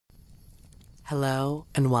Hello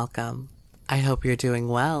and welcome. I hope you're doing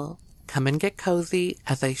well. Come and get cozy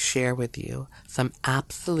as I share with you some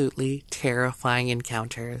absolutely terrifying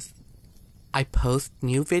encounters. I post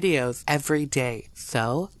new videos every day,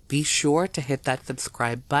 so be sure to hit that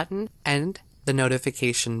subscribe button and the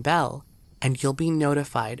notification bell, and you'll be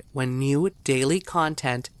notified when new daily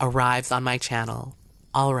content arrives on my channel.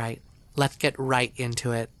 Alright, let's get right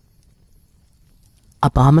into it.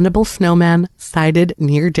 Abominable snowman sighted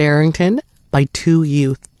near Darrington by two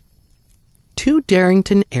youth. Two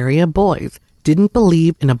Darrington area boys didn't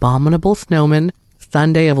believe in abominable snowmen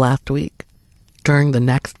Sunday of last week. During the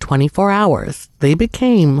next 24 hours, they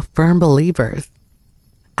became firm believers.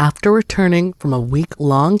 After returning from a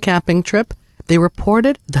week-long camping trip, they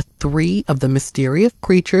reported that 3 of the mysterious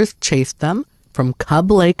creatures chased them from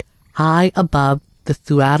Cub Lake high above the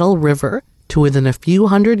Seattle River to within a few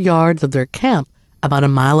hundred yards of their camp about a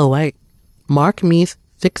mile away. Mark Meese,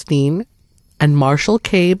 16, and Marshall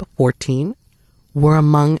Cabe, 14, were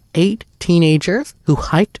among 8 teenagers who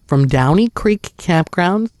hiked from Downey Creek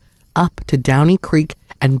campgrounds up to Downey Creek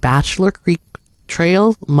and Bachelor Creek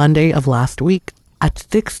trails Monday of last week. At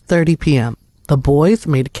 6:30 p.m., the boys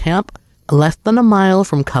made camp less than a mile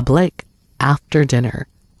from Cub Lake. After dinner,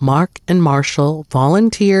 Mark and Marshall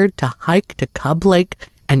volunteered to hike to Cub Lake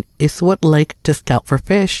and Isswood Lake to scout for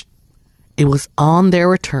fish. It was on their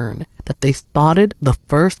return that they spotted the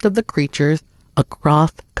first of the creatures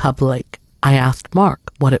across Cub Lake. I asked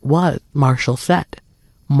Mark what it was. Marshall said.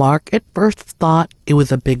 Mark at first thought it was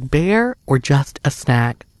a big bear or just a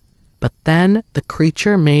snag. But then the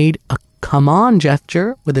creature made a come on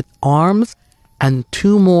gesture with its arms, and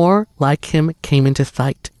 2 more like him came into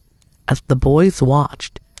sight. As the boys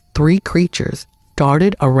watched, 3 creatures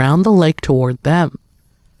darted around the lake toward them.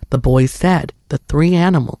 The boys said the 3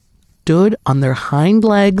 animals stood on their hind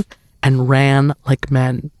legs and ran like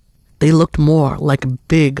men. They looked more like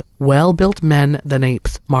big, well-built men than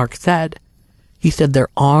apes, Mark said. He said their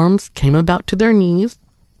arms came about to their knees.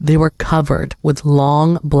 They were covered with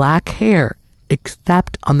long black hair,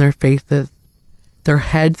 except on their faces. Their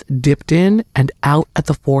heads dipped in and out at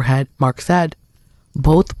the forehead, Mark said.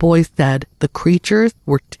 Both boys said the creatures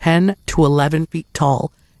were 10 to 11 feet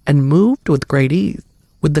tall and moved with great ease.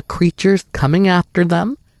 With the creatures coming after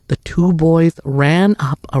them, the 2 boys ran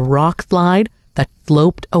up a rock slide that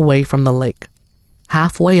sloped away from the lake.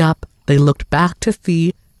 Halfway up, they looked back to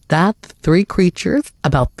see that the 3 creatures,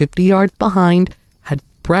 about 50 yards behind, had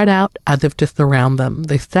spread out as if to surround them.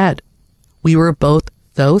 They said, "We were both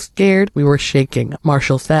so scared we were shaking,"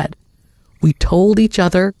 Marshall said. "We told each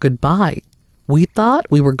other goodbye. We thought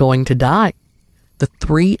we were going to die." The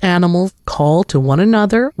 3 animals called to one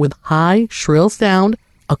another with high, shrill sound,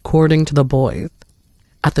 according to the boys.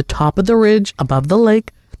 At the top of the ridge above the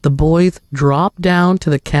lake, the boys dropped down to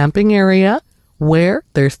the camping area where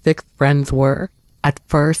their 6 friends were. At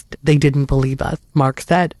first, they didn't believe us, Mark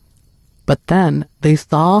said. But then they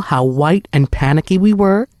saw how white and panicky we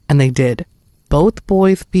were, and they did. Both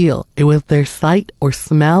boys feel it was their sight or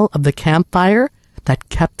smell of the campfire that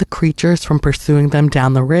kept the creatures from pursuing them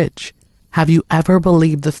down the ridge. "Have you ever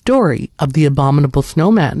believed the story of the abominable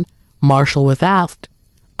snowman?" Marshall was asked.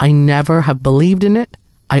 "I never have believed in it.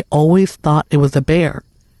 I always thought it was a bear.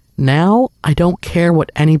 Now I don't care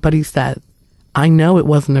what anybody says. I know it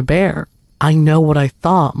wasn't a bear. I know what I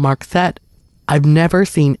saw," Mark said. "I've never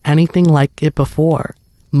seen anything like it before."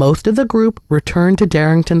 Most of the group returned to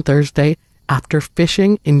Darrington Thursday after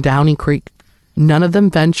fishing in Downey Creek. None of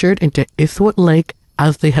them ventured into Isswood Lake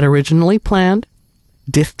as they had originally planned.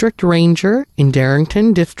 District Ranger in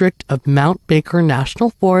Darrington District of Mount Baker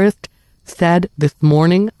National Forest said this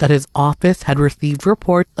morning that his office had received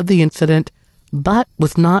reports of the incident but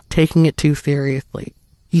was not taking it too seriously.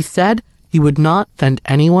 He said he would not send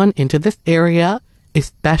anyone into this area,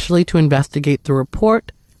 especially to investigate the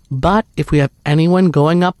report, but if we have anyone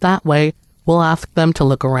going up that way, we'll ask them to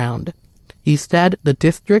look around. He said the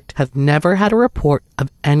district has never had a report of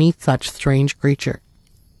any such strange creature.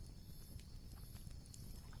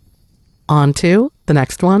 On to the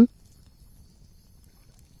next one.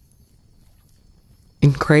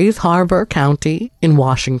 In Grays Harbor County in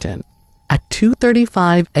Washington, at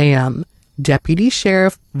 2:35 a.m., Deputy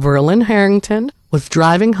Sheriff Verlin Harrington was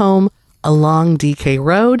driving home along DK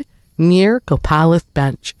Road near Copalis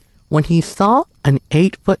Bench when he saw an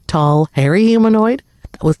 8-foot-tall hairy humanoid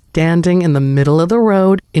that was standing in the middle of the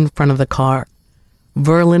road in front of the car.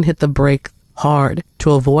 Verlin hit the brakes hard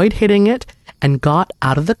to avoid hitting it and got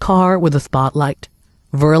out of the car with a spotlight.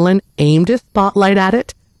 Verlin aimed his spotlight at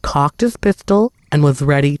it, cocked his pistol, and was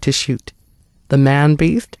ready to shoot. The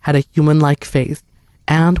man-beast had a human-like face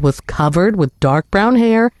and was covered with dark brown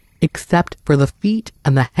hair except for the feet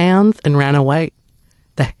and the hands, and ran away.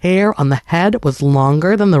 The hair on the head was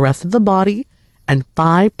longer than the rest of the body and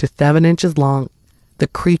 5 to 7 inches long. The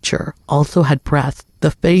creature also had breasts.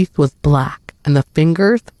 The face was black, and the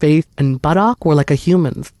fingers, face, and buttock were like a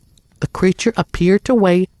human's. The creature appeared to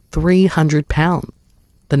weigh 300 pounds.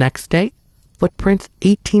 The next day, footprints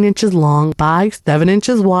 18 inches long by 7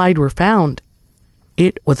 inches wide were found.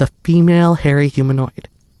 It was a female hairy humanoid.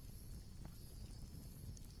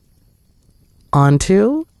 On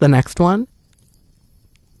to the next one.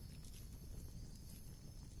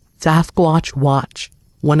 Sasquatch watch.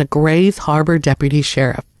 When a Grays Harbor deputy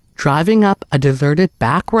sheriff, driving up a deserted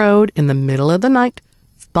back road in the middle of the night,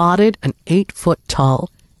 spotted an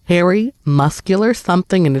 8-foot-tall, hairy, muscular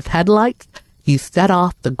something in his headlights, he set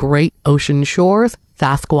off the Great Ocean Shores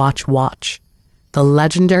Sasquatch watch. The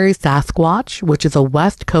legendary Sasquatch, which is a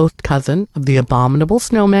West Coast cousin of the abominable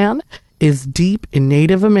snowman, is deep in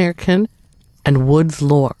Native American and woods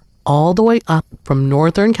lore, all the way up from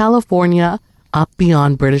Northern California up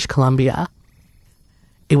beyond British Columbia.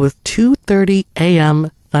 It was 2:30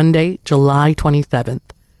 a.m. Sunday, July 27th,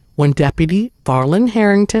 when Deputy Farland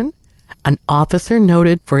Harrington, an officer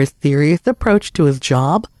noted for his serious approach to his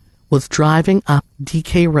job, was driving up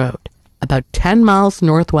DK Road, about 10 miles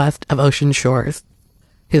northwest of Ocean Shores.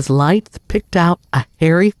 His lights picked out a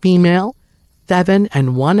hairy female, 7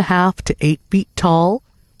 1/2 to 8 feet tall,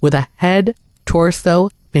 with a head, torso,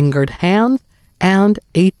 fingered hands, and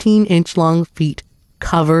 18-inch long feet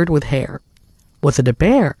covered with hair. Was it a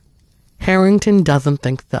bear? Harrington doesn't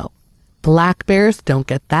think so. Black bears don't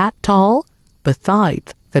get that tall.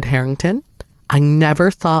 Besides, said Harrington, I never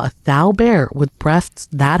saw a sow bear with breasts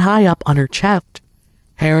that high up on her chest.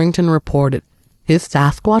 Harrington reported his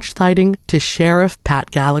Sasquatch sighting to Sheriff Pat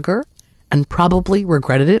Gallagher and probably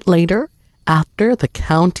regretted it later after the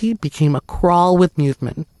county became a crawl with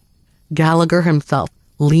newsmen. Gallagher himself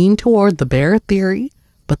leaned toward the bear theory,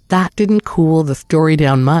 but that didn't cool the story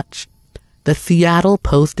down much. The Seattle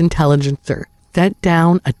Post-Intelligencer sent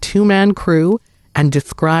down a 2-man crew and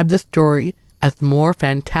described the story as more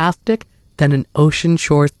fantastic than an Ocean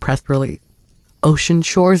Shores press release. Ocean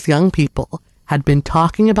Shores young people had been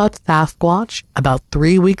talking about Sasquatch about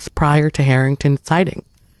 3 weeks prior to Harrington's sighting.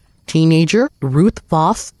 Teenager Ruth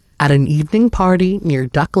Voss, at an evening party near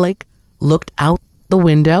Duck Lake, looked out the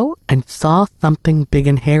window and saw something big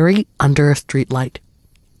and hairy under a streetlight.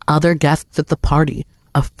 Other guests at the party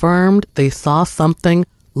affirmed they saw something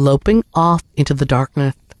loping off into the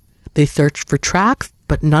darkness. They searched for tracks,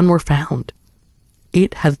 but none were found.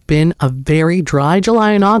 It has been a very dry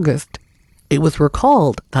July and August. It was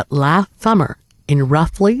recalled that last summer, in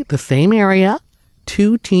roughly the same area,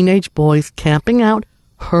 2 teenage boys camping out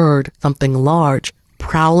heard something large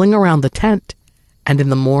prowling around the tent, and in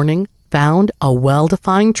the morning found a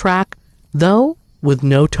well-defined track, though with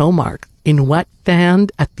no toe marks, in wet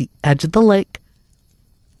sand at the edge of the lake.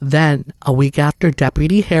 Then, a week after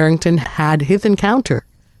Deputy Harrington had his encounter,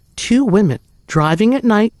 2 women driving at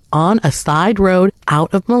night on a side road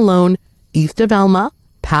out of Malone, east of Elma,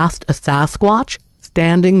 passed a Sasquatch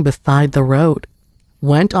standing beside the road,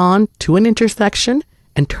 went on to an intersection,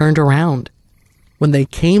 and turned around. When they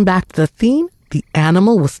came back to the scene, the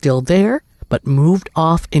animal was still there, but moved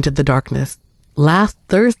off into the darkness. Last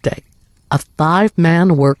Thursday, a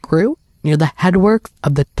 5-man work crew near the headworks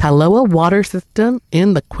of the Taloa water system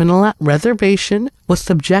in the Quinalat Reservation was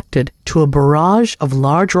subjected to a barrage of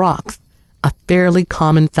large rocks, a fairly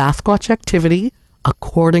common Sasquatch activity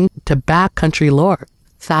according to backcountry lore.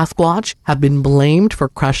 Sasquatch have been blamed for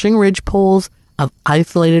crushing ridgepoles of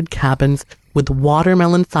isolated cabins with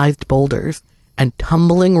watermelon-sized boulders and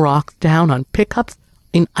tumbling rocks down on pickups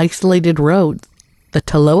in isolated roads. The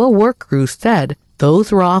Taloa work crew said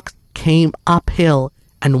those rocks came uphill,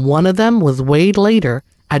 and one of them was weighed later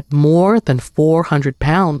at more than 400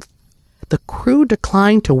 pounds. The crew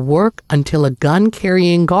declined to work until a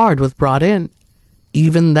gun-carrying guard was brought in.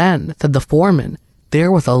 Even then, said the foreman,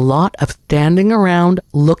 there was a lot of standing around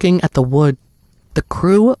looking at the wood. The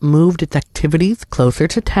crew moved its activities closer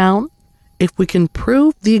to town. If we can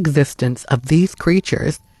prove the existence of these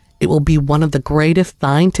creatures, it will be one of the greatest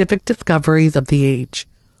scientific discoveries of the age.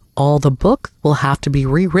 All the books will have to be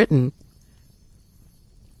rewritten.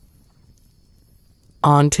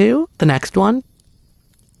 On to the next one.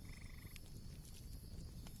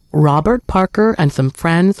 Robert Parker and some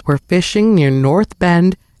friends were fishing near North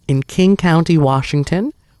Bend in King County,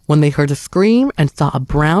 Washington, when they heard a scream and saw a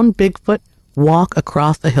brown Bigfoot walk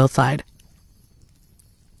across the hillside.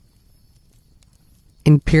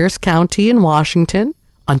 In Pierce County in Washington,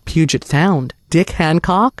 on Puget Sound, Dick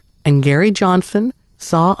Hancock and Gary Johnson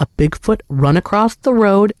saw a Bigfoot run across the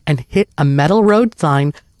road and hit a metal road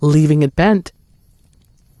sign, leaving it bent.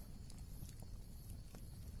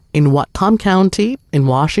 In Whatcom County, in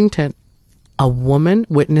Washington, a woman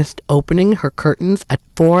witnessed opening her curtains at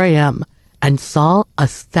 4 a.m. and saw a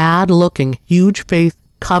sad-looking, huge face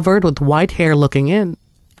covered with white hair looking in.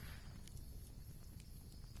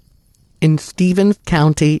 In Stevens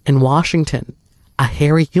County, in Washington, a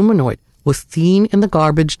hairy humanoid was seen in the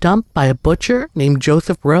garbage dump by a butcher named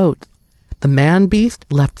Joseph Rhodes. The man-beast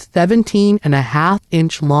left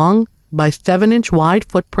 17.5-inch long by 7-inch wide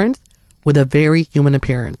footprints with a very human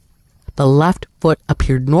appearance. The left foot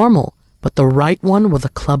appeared normal, but the right one was a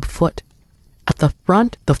club foot. At the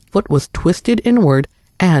front, the foot was twisted inward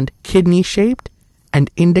and kidney-shaped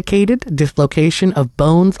and indicated dislocation of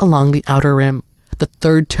bones along the outer rim. The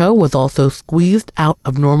third toe was also squeezed out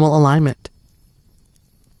of normal alignment.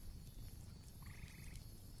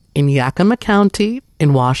 In Yakima County,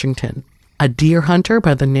 in Washington, a deer hunter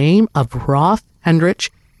by the name of Ross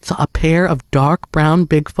Hendrich saw a pair of dark brown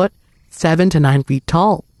Bigfoot 7 to 9 feet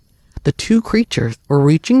tall. The two creatures were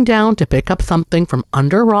reaching down to pick up something from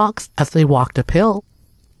under rocks as they walked uphill.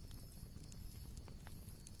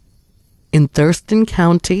 In Thurston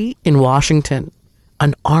County, in Washington,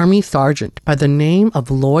 an Army sergeant by the name of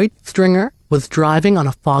Lloyd Stringer was driving on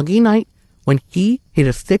a foggy night when he hit a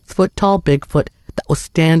 6-foot-tall Bigfoot that was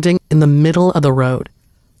standing in the middle of the road.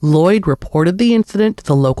 Lloyd reported the incident to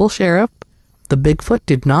the local sheriff. The Bigfoot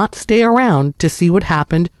did not stay around to see what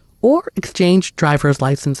happened or exchange driver's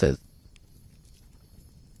licenses.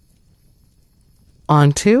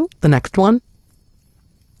 On to the next one.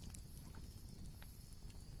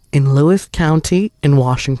 In Lewis County, in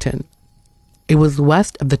Washington. It was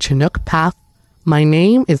west of the Chinook Pass. My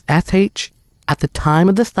name is S.H. At the time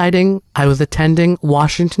of the sighting, I was attending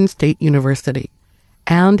Washington State University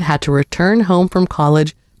and had to return home from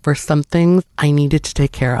college for some things I needed to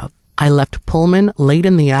take care of. I left Pullman late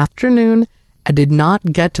in the afternoon and did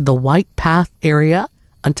not get to the White Pass area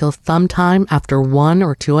until sometime after 1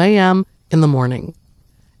 or 2 a.m. in the morning.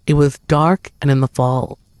 It was dark and in the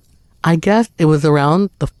fall. I guess it was around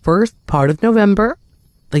the first part of November.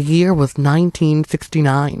 The year was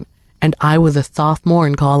 1969, and I was a sophomore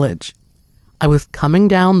in college. I was coming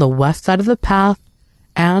down the west side of the path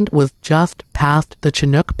and was just past the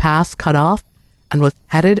Chinook Pass cutoff and was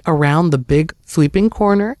headed around the big sweeping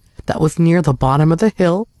corner that was near the bottom of the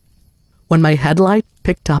hill when my headlights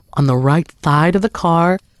picked up on the right side of the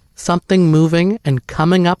car something moving and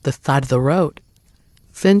coming up the side of the road.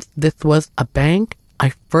 Since this was a bank,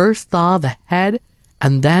 I first saw the head,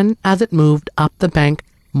 and then as it moved up the bank,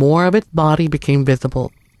 more of its body became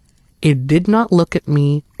visible. It did not look at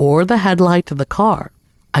me or the headlights of the car.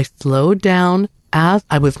 I slowed down as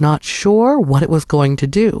I was not sure what it was going to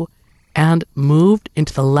do and moved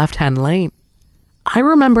into the left-hand lane. I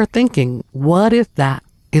remember thinking, what is that?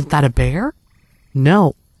 Is that a bear?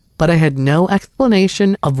 No, but I had no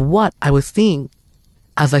explanation of what I was seeing.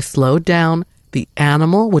 As I slowed down, the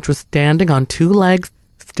animal, which was standing on 2 legs,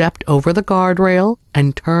 stepped over the guardrail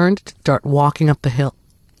and turned to start walking up the hill.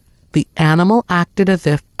 The animal acted as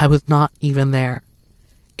if I was not even there.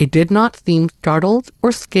 It did not seem startled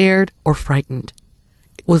or scared or frightened.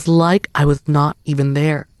 It was like I was not even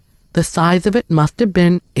there. The size of it must have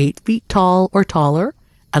been 8 feet tall or taller,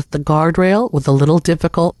 as the guardrail was a little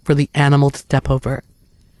difficult for the animal to step over.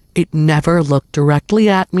 It never looked directly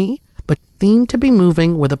at me, but seemed to be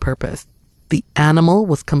moving with a purpose. The animal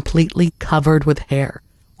was completely covered with hair,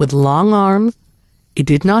 with long arms. It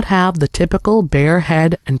did not have the typical bare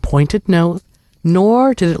head and pointed nose,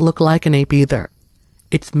 nor did it look like an ape either.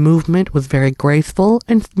 Its movement was very graceful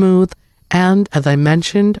and smooth, and, as I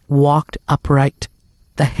mentioned, walked upright.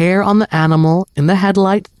 The hair on the animal in the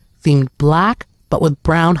headlights seemed black, but with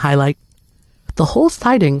brown highlights. The whole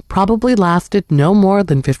sighting probably lasted no more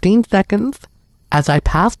than 15 seconds. As I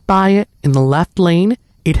passed by it in the left lane,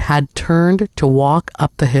 it had turned to walk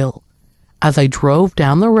up the hill. As I drove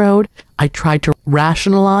down the road, I tried to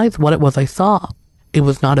rationalize what it was I saw. It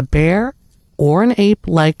was not a bear or an ape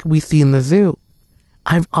like we see in the zoo.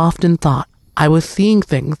 I've often thought I was seeing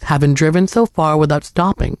things having driven so far without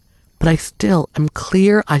stopping, but I still am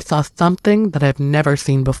clear I saw something that I've never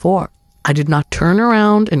seen before. I did not turn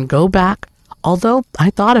around and go back, although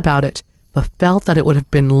I thought about it, but felt that it would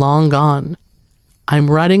have been long gone. I'm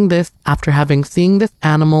writing this after having seen this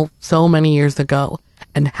animal so many years ago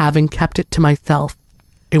and having kept it to myself.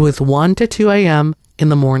 It was 1 to 2 a.m. in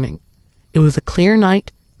the morning. It was a clear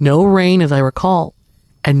night, no rain as I recall,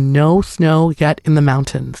 and no snow yet in the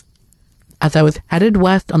mountains. As I was headed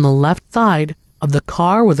west on the left side of the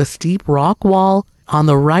car was a steep rock wall On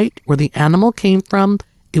the right, where the animal came from,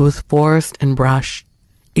 it was forest and brush.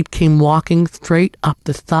 It came walking straight up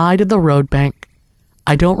the side of the road bank.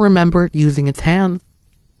 I don't remember it using its hands.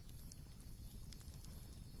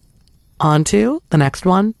 On to the next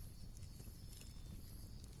one.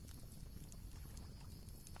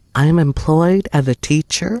 I am employed as a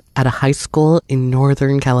teacher at a high school in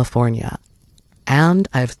Northern California, and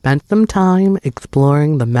I've spent some time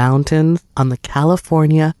exploring the mountains on the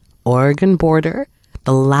California-Oregon border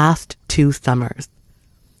the last 2 summers.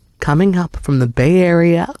 Coming up from the Bay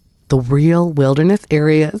Area, the real wilderness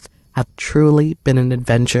areas have truly been an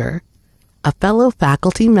adventure. A fellow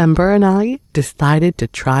faculty member and I decided to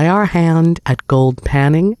try our hand at gold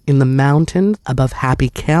panning in the mountains above Happy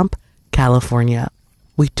Camp, California.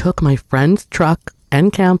 We took my friend's truck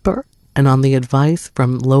and camper, and on the advice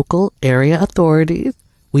from local area authorities,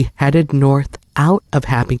 we headed north out of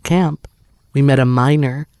Happy Camp. We met a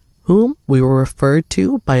miner whom we were referred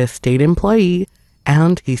to by a state employee,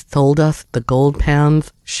 and he sold us the gold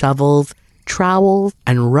pans, shovels, trowels,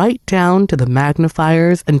 and right down to the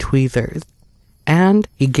magnifiers and tweezers. And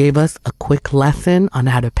he gave us a quick lesson on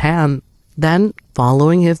how to pan. Then,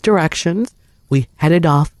 following his directions, we headed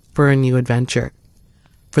off for a new adventure.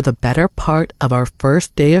 For the better part of our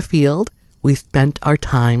first day afield, we spent our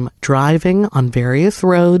time driving on various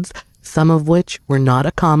roads, some of which were not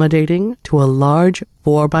accommodating to a large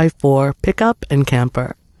 4x4 pickup and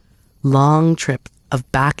camper. Long trips of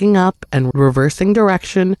backing up and reversing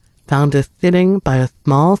direction found us sitting by a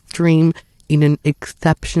small stream in an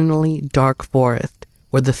exceptionally dark forest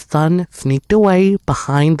where the sun sneaked away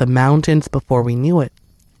behind the mountains before we knew it.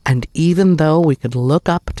 And even though we could look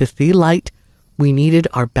up to see light, we needed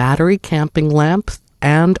our battery camping lamps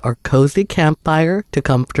and our cozy campfire to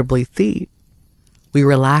comfortably see. We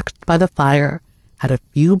relaxed by the fire, had a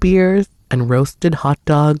few beers, and roasted hot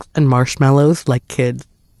dogs and marshmallows like kids,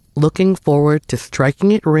 looking forward to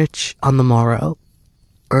striking it rich on the morrow.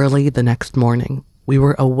 Early the next morning, we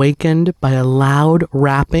were awakened by a loud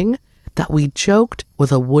rapping that we joked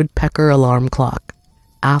was a woodpecker alarm clock.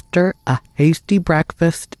 After a hasty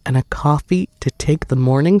breakfast and a coffee to take the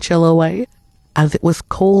morning chill away, as it was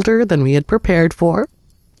colder than we had prepared for,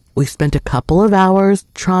 we spent a couple of hours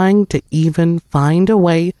trying to even find a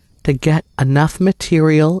way to get enough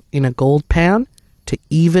material in a gold pan to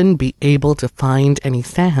even be able to find any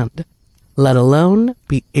sand, let alone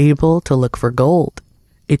be able to look for gold.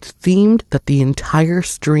 It seemed that the entire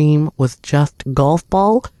stream was just golf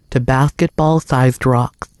ball to basketball-sized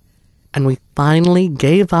rocks, and we finally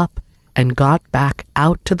gave up and got back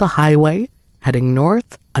out to the highway, heading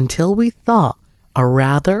north until we saw a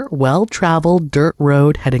rather well-traveled dirt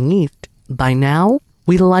road heading east. By now,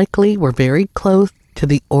 we likely were very close to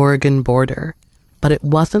the Oregon border, but it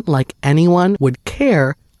wasn't like anyone would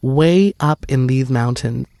care way up in these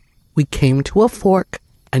mountains. We came to a fork,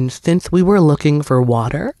 and since we were looking for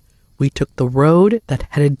water, we took the road that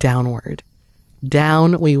headed downward.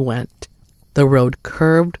 Down we went. The road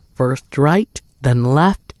curved first right, then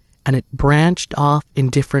left, and it branched off in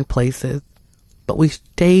different places. But we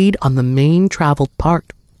stayed on the main traveled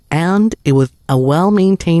part, and it was a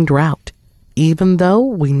well-maintained route, even though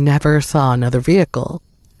we never saw another vehicle.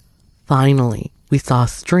 Finally, we saw a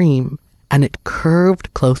stream, and it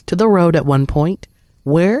curved close to the road at one point,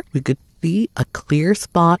 where we could see a clear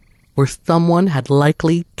spot where someone had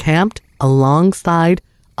likely camped alongside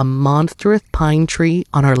a monstrous pine tree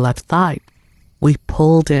on our left side. We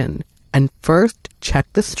pulled in, and first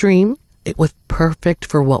checked the stream. It was perfect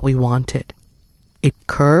for what we wanted. It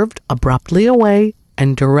curved abruptly away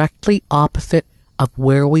and directly opposite of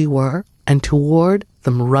where we were and toward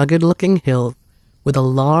some rugged-looking hills with a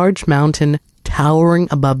large mountain towering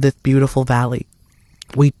above this beautiful valley.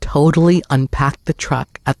 We totally unpacked the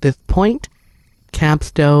truck at this point, camp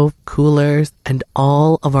stove, coolers, and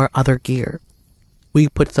all of our other gear. We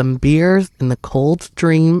put some beers in the cold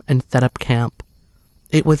stream and set up camp.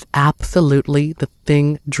 It was absolutely the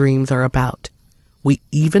thing dreams are about. We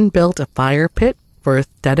even built a fire pit for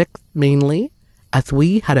aesthetics mainly, as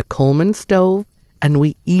we had a Coleman stove, and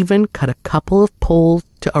we even cut a couple of poles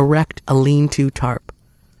to erect a lean-to tarp.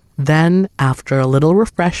 Then, after a little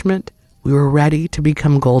refreshment, we were ready to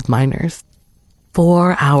become gold miners.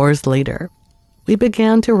 4 hours later, we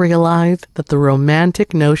began to realize that the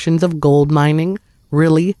romantic notions of gold mining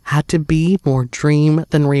really had to be more dream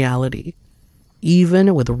than reality.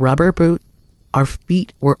 Even with rubber boots, our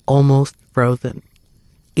feet were almost frozen.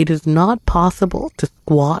 It is not possible to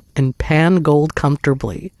squat and pan gold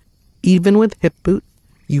comfortably. Even with hip boots,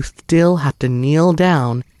 you still have to kneel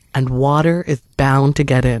down and water is bound to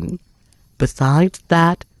get in. Besides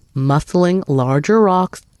that, muscling larger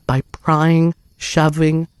rocks by prying,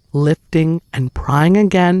 shoving, lifting, and prying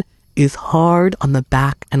again is hard on the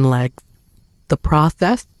back and legs. The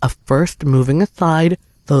process of first moving aside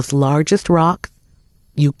those largest rocks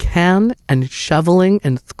you can and shoveling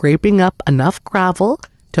and scraping up enough gravel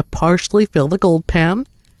to partially fill the gold pan,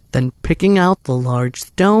 then picking out the large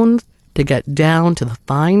stones to get down to the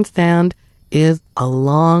fine sand is a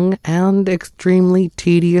long and extremely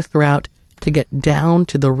tedious route to get down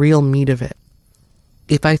to the real meat of it.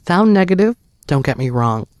 If I sound negative, don't get me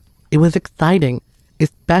wrong. It was exciting,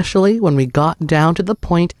 especially when we got down to the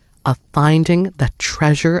point of finding the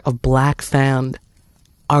treasure of black sand.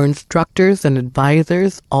 Our instructors and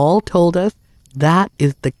advisors all told us that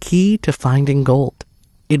is the key to finding gold.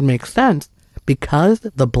 It makes sense because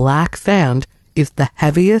the black sand is the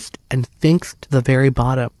heaviest and sinks to the very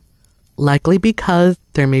bottom, likely because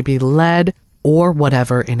there may be lead or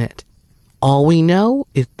whatever in it. All we know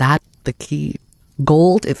is that's the key.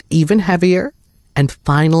 Gold is even heavier, and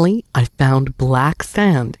finally I found black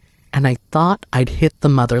sand, and I thought I'd hit the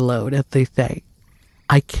mother lode, as they say.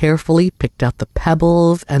 I carefully picked out the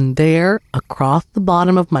pebbles, and there, across the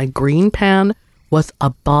bottom of my green pan, was a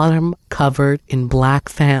bottom covered in black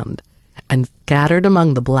sand, and scattered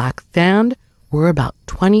among the black sand were about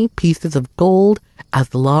 20 pieces of gold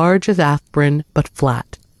as large as aspirin but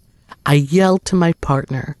flat. I yelled to my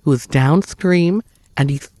partner, who was downstream, and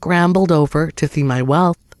he scrambled over to see my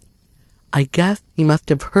wealth. I guess he must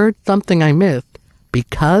have heard something I missed,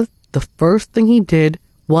 because the first thing he did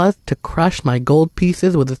was to crush my gold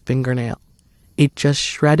pieces with his fingernail. It just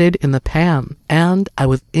shredded in the pan, and I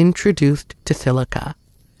was introduced to silica.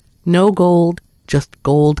 No gold, just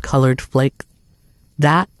gold-colored flakes.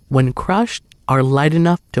 That, when crushed, are light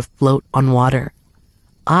enough to float on water.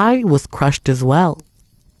 I was crushed as well.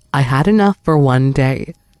 I had enough for one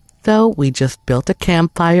day, so we just built a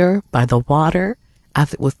campfire by the water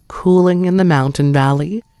as it was cooling in the mountain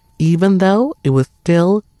valley, even though it was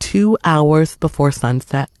still 2 hours before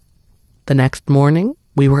sunset. The next morning,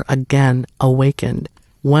 we were again awakened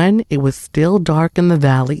when it was still dark in the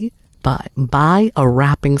valley by a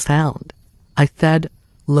rapping sound. I said,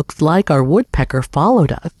 "Looks like our woodpecker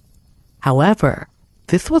followed us." However,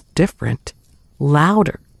 this was different.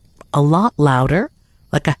 Louder. A lot louder,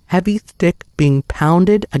 like a heavy stick being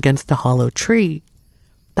pounded against a hollow tree.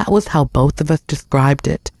 That was how both of us described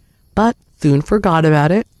it, but soon forgot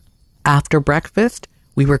about it. After breakfast,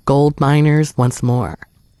 we were gold miners once more.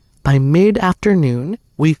 By mid-afternoon,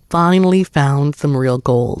 we finally found some real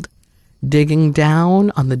gold. Digging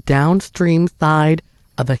down on the downstream side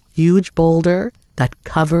of a huge boulder that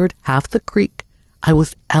covered half the creek, I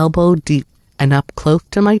was elbow deep and up close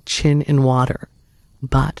to my chin in water.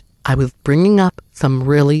 But I was bringing up some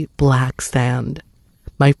really black sand.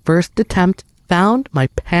 My first attempt found my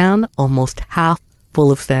pan almost half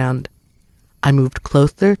full of sand. I moved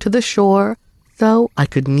closer to the shore so I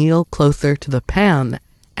could kneel closer to the pan,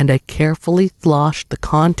 and I carefully sloshed the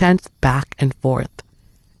contents back and forth.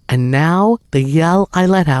 And now the yell I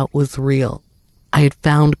let out was real. I had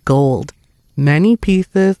found gold, many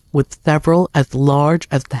pieces with several as large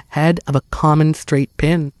as the head of a common straight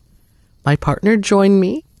pin. My partner joined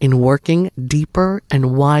me in working deeper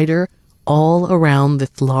and wider all around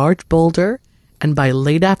this large boulder, and by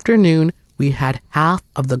late afternoon we had half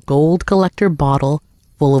of the gold collector bottle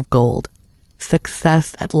full of gold.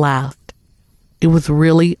 Success at last. It was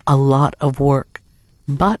really a lot of work,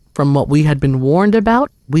 but from what we had been warned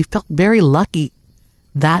about, we felt very lucky.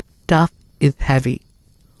 That stuff is heavy.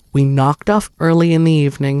 We knocked off early in the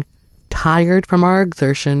evening, tired from our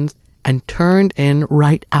exertions, and turned in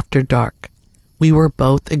right after dark. We were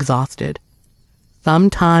both exhausted.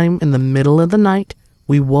 Sometime in the middle of the night,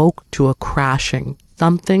 we woke to a crashing.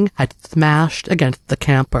 Something had smashed against the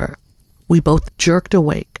camper. We both jerked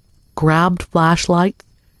awake, grabbed flashlights,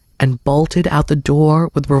 and bolted out the door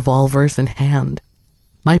with revolvers in hand.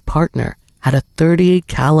 My partner had a .38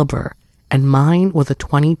 caliber, and mine was a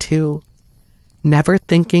 .22. Never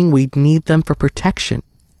thinking we'd need them for protection,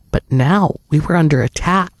 but now we were under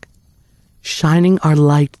attack. Shining our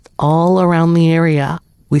lights all around the area,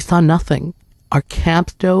 we saw nothing. Our camp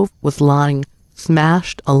stove was lying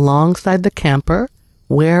smashed alongside the camper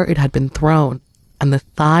where it had been thrown, and the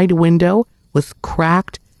side window was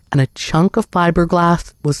cracked and a chunk of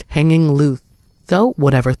fiberglass was hanging loose, so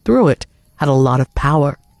whatever threw it had a lot of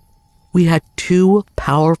power. We had 2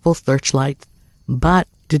 powerful searchlights, but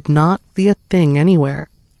did not see a thing anywhere.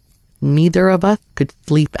 Neither of us could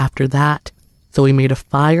sleep after that, so we made a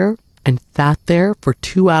fire and sat there for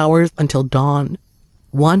 2 hours until dawn.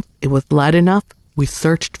 Once it was light enough, we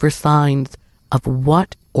searched for signs of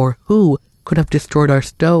what or who could have destroyed our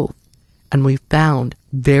stove, and we found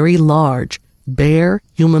very large, bare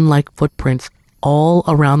human-like footprints all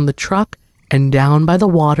around the truck and down by the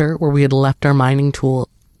water where we had left our mining tools.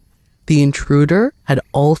 The intruder had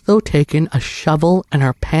also taken a shovel and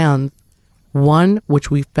our pans, one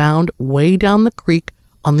which we found way down the creek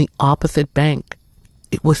on the opposite bank.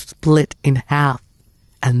 It was split in half,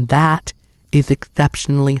 and that is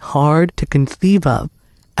exceptionally hard to conceive of,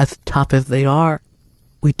 as tough as they are.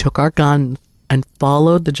 We took our guns and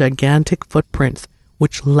followed the gigantic footprints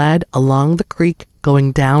which led along the creek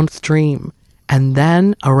going downstream, and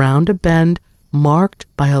then around a bend marked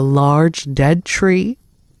by a large dead tree.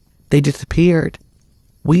 They disappeared.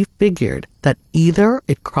 We figured that either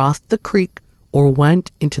it crossed the creek or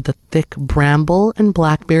went into the thick bramble and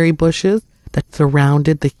blackberry bushes that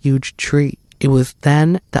surrounded the huge tree. It was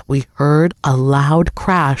then that we heard a loud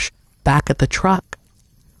crash back at the truck.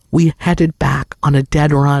 We headed back on a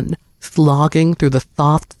dead run, slogging through the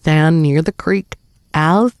soft sand near the creek,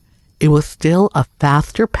 as it was still a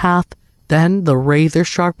faster path than the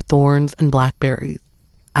razor-sharp thorns and blackberries.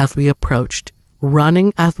 As we approached,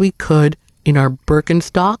 running as we could in our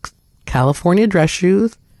Birkenstocks, California dress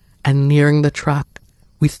shoes, and nearing the truck,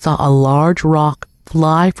 we saw a large rock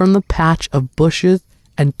fly from the patch of bushes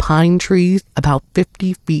and pine trees about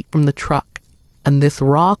 50 feet from the truck, and this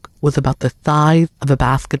rock was about the size of a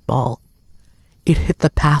basketball. It hit the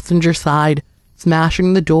passenger side,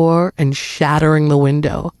 smashing the door and shattering the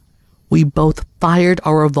window. We both fired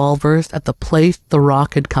our revolvers at the place the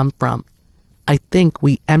rock had come from. I think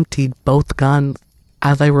we emptied both guns,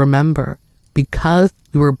 as I remember, because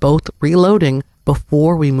we were both reloading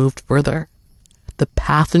before we moved further. The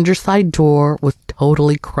passenger side door was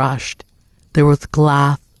totally crushed. There was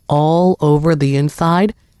glass all over the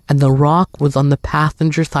inside, and the rock was on the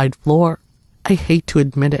passenger side floor. I hate to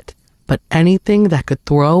admit it, but anything that could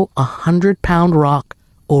throw a 100-pound rock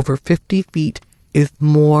over 50 feet is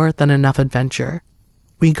more than enough adventure.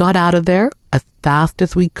 We got out of there as fast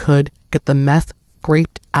as we could, get the mess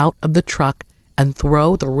scraped out of the truck, and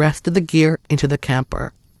throw the rest of the gear into the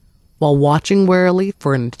camper. While watching warily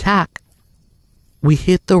for an attack, we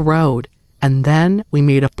hit the road, and then we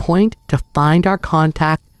made a point to find our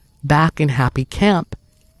contact back in Happy Camp,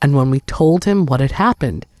 and when we told him what had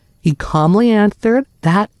happened, he calmly answered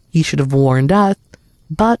that he should have warned us,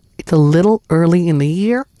 but it's a little early in the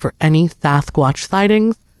year for any Sasquatch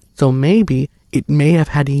sightings, so maybe it may have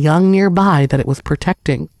had young nearby that it was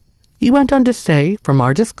protecting. He went on to say, from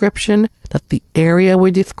our description, that the area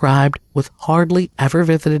we described was hardly ever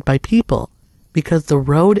visited by people, because the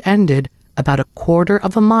road ended about a quarter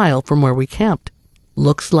of a mile from where we camped.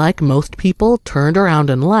 Looks like most people turned around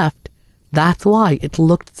and left. That's why it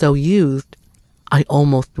looked so used. I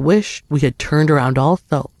almost wish we had turned around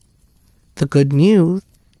also. The good news,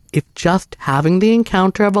 if just having the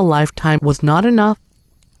encounter of a lifetime was not enough,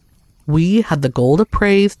 we had the gold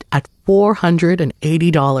appraised at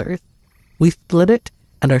 $480. We split it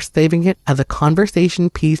and are saving it as a conversation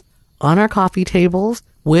piece on our coffee tables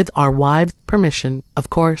with our wives' permission, of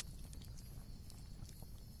course.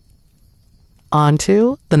 On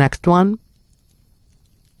to the next one.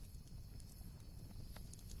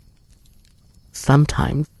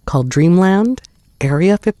 Sometimes called Dreamland,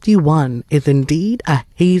 Area 51 is indeed a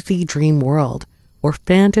hazy dream world where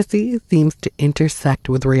fantasy seems to intersect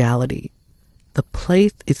with reality. The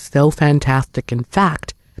place is so fantastic, in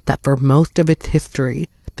fact, that for most of its history,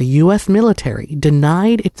 the U.S. military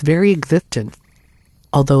denied its very existence,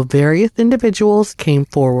 although various individuals came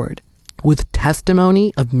forward with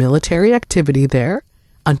testimony of military activity there.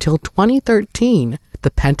 Until 2013,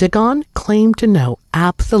 the Pentagon claimed to know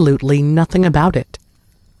absolutely nothing about it.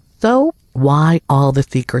 So, why all the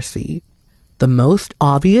secrecy? The most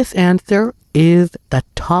obvious answer is that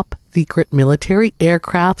top-secret military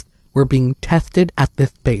aircrafts were being tested at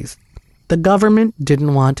this base. The government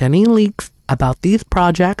didn't want any leaks about these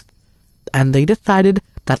projects, and they decided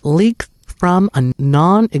that leaks from a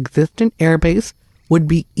non-existent airbase would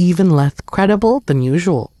be even less credible than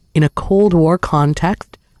usual. In a Cold War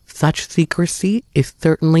context, such secrecy is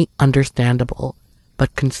certainly understandable,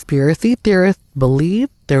 but conspiracy theorists believe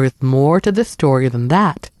there is more to the story than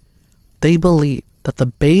that. They believe that the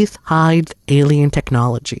base hides alien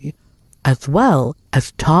technology, as well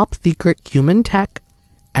as top-secret human tech,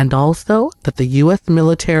 and also that the U.S.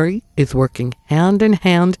 military is working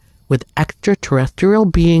hand-in-hand with extraterrestrial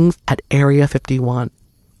beings at Area 51.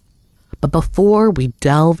 But before we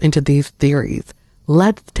delve into these theories,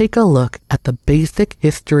 let's take a look at the basic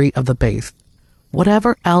history of the base.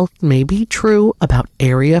 Whatever else may be true about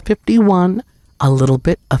Area 51, a little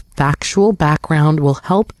bit of factual background will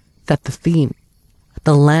help set the scene.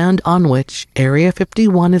 The land on which Area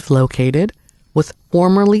 51 is located was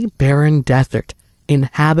formerly barren desert,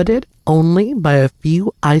 inhabited only by a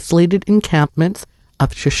few isolated encampments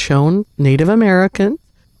of Shoshone Native Americans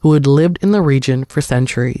who had lived in the region for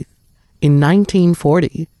centuries. In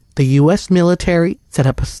 1940, the U.S. military set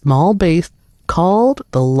up a small base called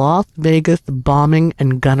the Las Vegas Bombing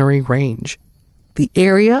and Gunnery Range. The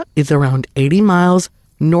area is around 80 miles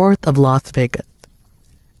north of Las Vegas.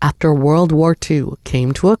 After World War II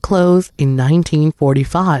came to a close in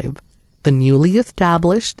 1945, the newly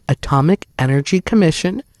established Atomic Energy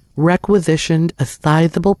Commission requisitioned a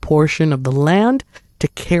sizable portion of the land to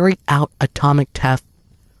carry out atomic tests,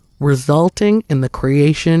 resulting in the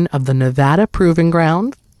creation of the Nevada Proving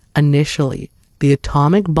Grounds. Initially, the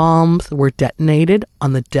atomic bombs were detonated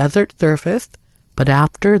on the desert surface, but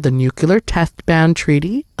after the Nuclear Test Ban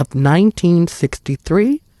Treaty of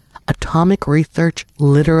 1963, atomic research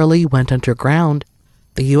literally went underground.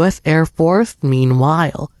 The U.S. Air Force,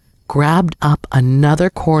 meanwhile, grabbed up another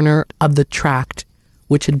corner of the tract,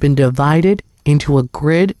 which had been divided into a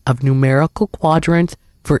grid of numerical quadrants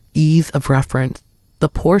for ease of reference. The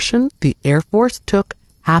portion the Air Force took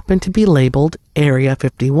happened to be labeled Area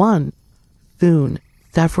 51. Soon,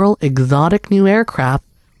 several exotic new aircraft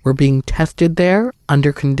were being tested there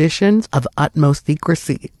under conditions of utmost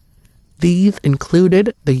secrecy. These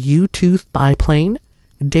included the U-2 spy plane,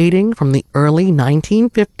 dating from the early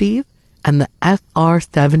 1950s, and the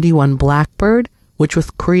SR-71 Blackbird, which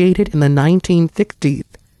was created in the 1960s,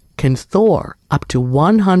 can soar up to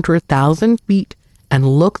 100,000 feet and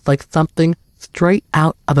looks like something straight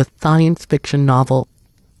out of a science fiction novel.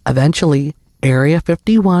 Eventually, Area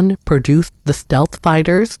 51 produced the stealth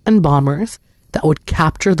fighters and bombers that would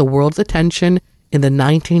capture the world's attention in the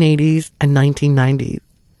 1980s and 1990s.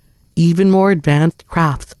 Even more advanced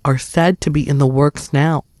crafts are said to be in the works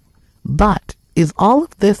now. But is all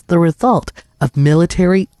of this the result of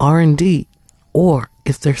military R&D, or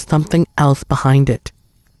is there something else behind it?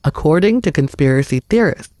 According to conspiracy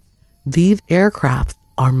theorists, these aircraft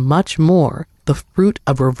are much more the fruit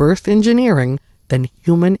of reverse engineering than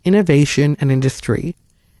human innovation and industry.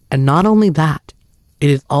 And not only that, it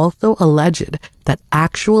is also alleged that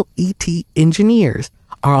actual ET engineers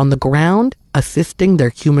are on the ground assisting their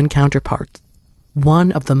human counterparts.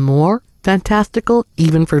 One of the more fantastical,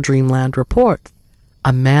 even for Dreamland, reports,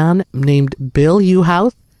 a man named Bill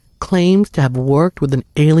Uhouse claims to have worked with an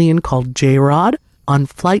alien called J-Rod on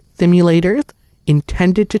flight simulators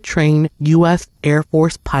intended to train U.S. Air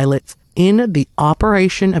Force pilots in the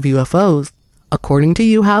operation of UFOs. According to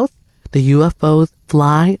Uhouse, the UFOs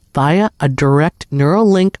fly via a direct neural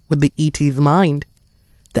link with the ET's mind.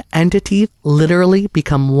 The entities literally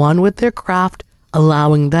become one with their craft,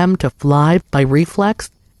 allowing them to fly by reflex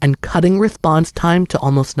and cutting response time to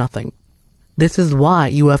almost nothing. This is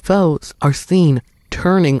why UFOs are seen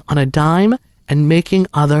turning on a dime and making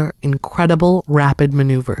other incredible rapid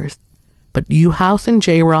maneuvers. But Uhouse and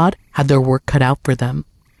J-Rod had their work cut out for them,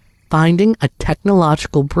 finding a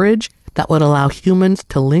technological bridge that would allow humans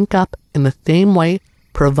to link up in the same way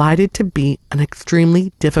provided to be an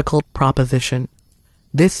extremely difficult proposition.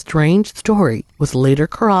 This strange story was later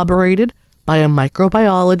corroborated by a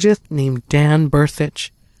microbiologist named Dan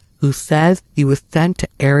Bursich, who says he was sent to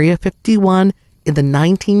Area 51 in the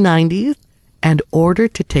 1990s and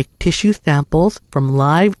ordered to take tissue samples from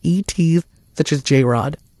live ETs such as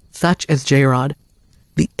J-Rod.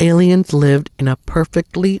 The aliens lived in a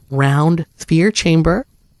perfectly round sphere chamber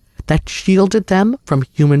that shielded them from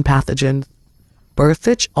human pathogens.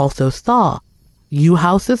 Bursich also saw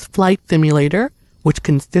Uhouse's flight simulator, which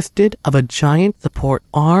consisted of a giant support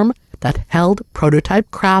arm that held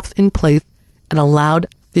prototype crafts in place and allowed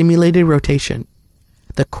simulated rotation.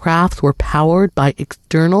 The crafts were powered by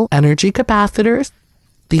external energy capacitors.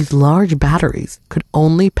 These large batteries could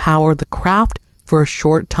only power the craft for a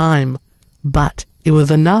short time, but it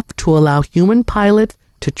was enough to allow human pilots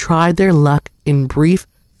to try their luck in brief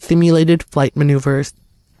simulated flight maneuvers.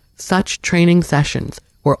 Such training sessions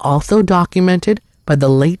were also documented by the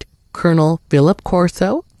late Colonel Philip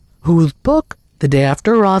Corso, whose book, The Day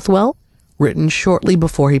After Roswell, written shortly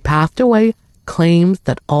before he passed away, claims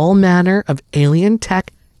that all manner of alien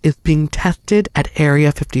tech is being tested at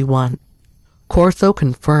Area 51. Corso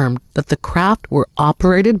confirmed that the craft were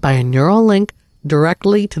operated by a neural link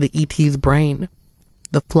directly to the ET's brain.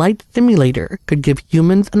 The flight simulator could give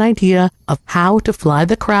humans an idea of how to fly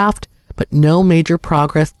the craft, but no major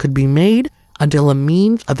progress could be made until a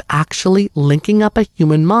means of actually linking up a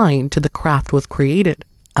human mind to the craft was created.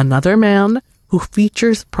 Another man who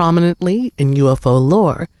features prominently in UFO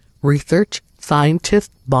lore, research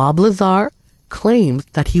scientist Bob Lazar, claims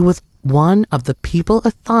that he was one of the people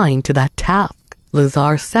assigned to that task.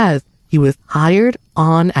 Lazar says he was hired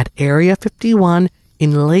on at Area 51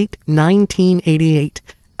 in late 1988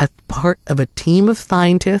 as part of a team of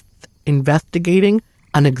scientists investigating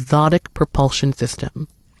an exotic propulsion system.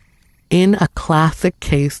 In a classic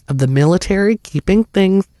case of the military keeping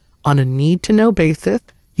things on a need-to-know basis,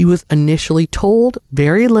 he was initially told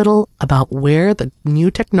very little about where the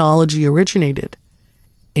new technology originated.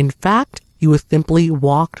 In fact, he was simply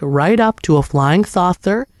walked right up to a flying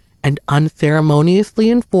saucer and unceremoniously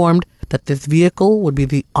informed that this vehicle would be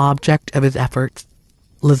the object of his efforts.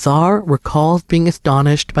 Lazar recalls being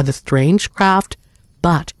astonished by the strange craft,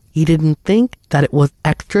 but he didn't think that it was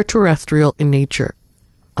extraterrestrial in nature.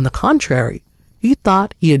 On the contrary, he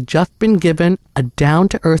thought he had just been given a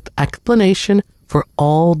down-to-earth explanation for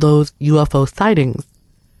all those UFO sightings.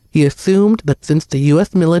 He assumed that since the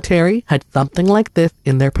U.S. military had something like this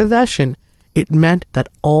in their possession, it meant that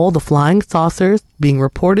all the flying saucers being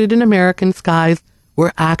reported in American skies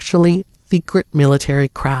were actually secret military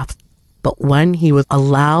crafts. But when he was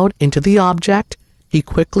allowed into the object, he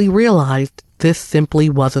quickly realized this simply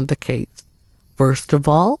wasn't the case. First of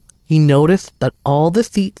all, he noticed that all the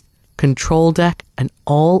seats, control deck, and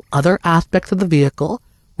all other aspects of the vehicle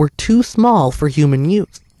were too small for human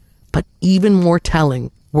use. But even more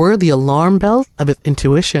telling were the alarm bells of his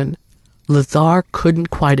intuition. Lazar couldn't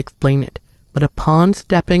quite explain it, but upon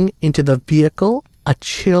stepping into the vehicle, a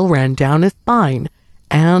chill ran down his spine,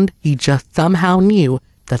 and he just somehow knew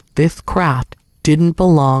that this craft didn't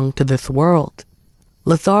belong to this world.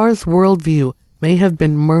 Lazar's worldview may have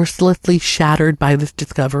been mercilessly shattered by this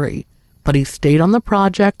discovery, but he stayed on the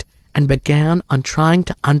project and began on trying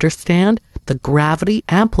to understand the gravity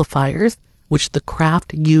amplifiers which the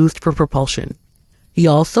craft used for propulsion. He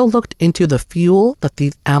also looked into the fuel that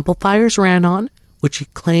these amplifiers ran on, which he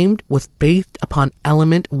claimed was based upon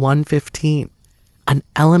element 115, an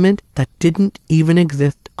element that didn't even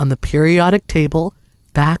exist on the periodic table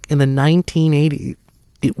back in the 1980s.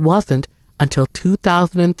 It wasn't until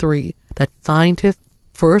 2003 that scientists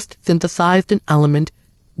first synthesized an element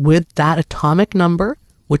with that atomic number,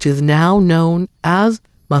 which is now known as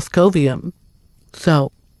moscovium.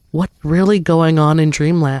 So, what's really going on in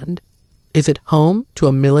Dreamland? Is it home to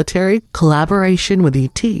a military collaboration with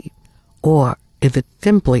ET? Or is it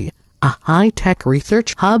simply a high-tech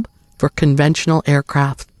research hub for conventional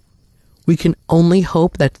aircraft? We can only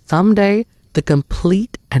hope that someday the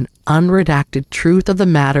complete and unredacted truth of the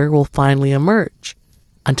matter will finally emerge.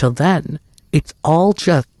 Until then, it's all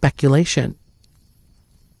just speculation.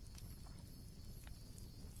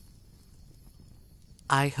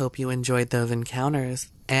 I hope you enjoyed those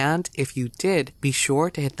encounters. And if you did, be sure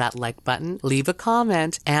to hit that like button, leave a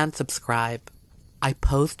comment, and subscribe. I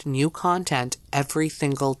post new content every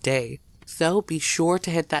single day, so be sure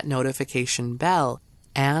to hit that notification bell,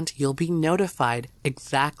 and you'll be notified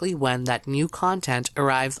exactly when that new content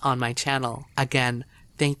arrives on my channel. Again,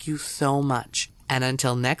 thank you so much, and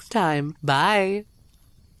until next time, bye!